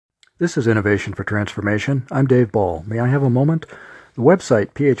This is Innovation for Transformation. I'm Dave Ball. May I have a moment? The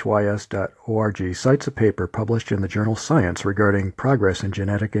website phys.org cites a paper published in the journal Science regarding progress in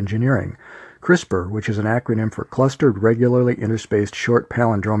genetic engineering. CRISPR, which is an acronym for Clustered Regularly Interspaced Short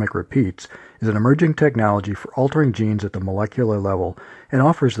Palindromic Repeats, is an emerging technology for altering genes at the molecular level and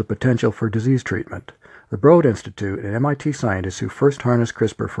offers the potential for disease treatment. The Broad Institute and MIT scientists who first harnessed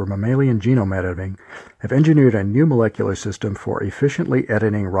CRISPR for mammalian genome editing have engineered a new molecular system for efficiently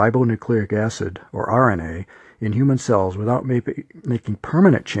editing ribonucleic acid, or RNA, in human cells without making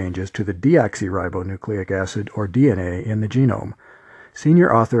permanent changes to the deoxyribonucleic acid, or DNA, in the genome.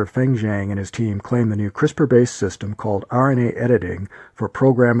 Senior author Feng Zhang and his team claim the new CRISPR-based system called RNA editing for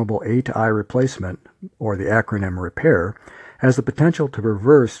programmable A to I replacement, or the acronym REPAIR, has the potential to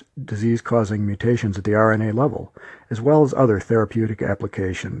reverse disease-causing mutations at the RNA level, as well as other therapeutic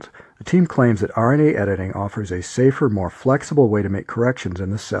applications. The team claims that RNA editing offers a safer, more flexible way to make corrections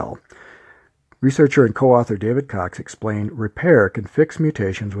in the cell. Researcher and co-author David Cox explained repair can fix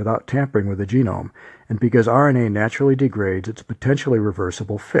mutations without tampering with the genome, and because RNA naturally degrades, it's a potentially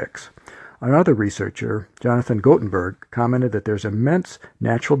reversible fix. Another researcher, Jonathan Gottenberg, commented that there's immense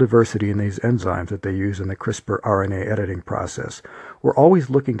natural diversity in these enzymes that they use in the CRISPR RNA editing process. We're always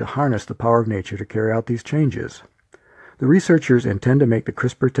looking to harness the power of nature to carry out these changes. The researchers intend to make the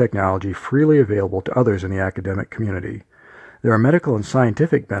CRISPR technology freely available to others in the academic community. There are medical and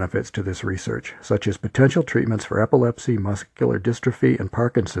scientific benefits to this research, such as potential treatments for epilepsy, muscular dystrophy, and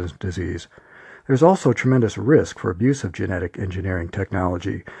Parkinson's disease. There's also tremendous risk for abuse of genetic engineering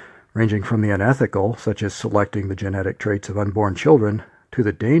technology, ranging from the unethical, such as selecting the genetic traits of unborn children, to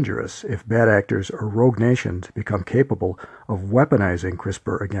the dangerous if bad actors or rogue nations become capable of weaponizing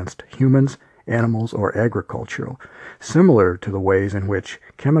CRISPR against humans, animals, or agriculture, similar to the ways in which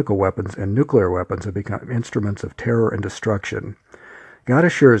chemical weapons and nuclear weapons have become instruments of terror and destruction. God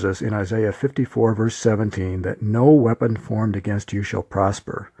assures us in Isaiah 54, verse 17, that no weapon formed against you shall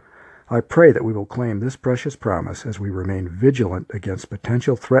prosper. I pray that we will claim this precious promise as we remain vigilant against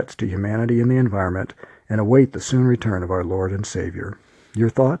potential threats to humanity and the environment and await the soon return of our Lord and Savior. Your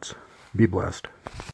thoughts? Be blessed.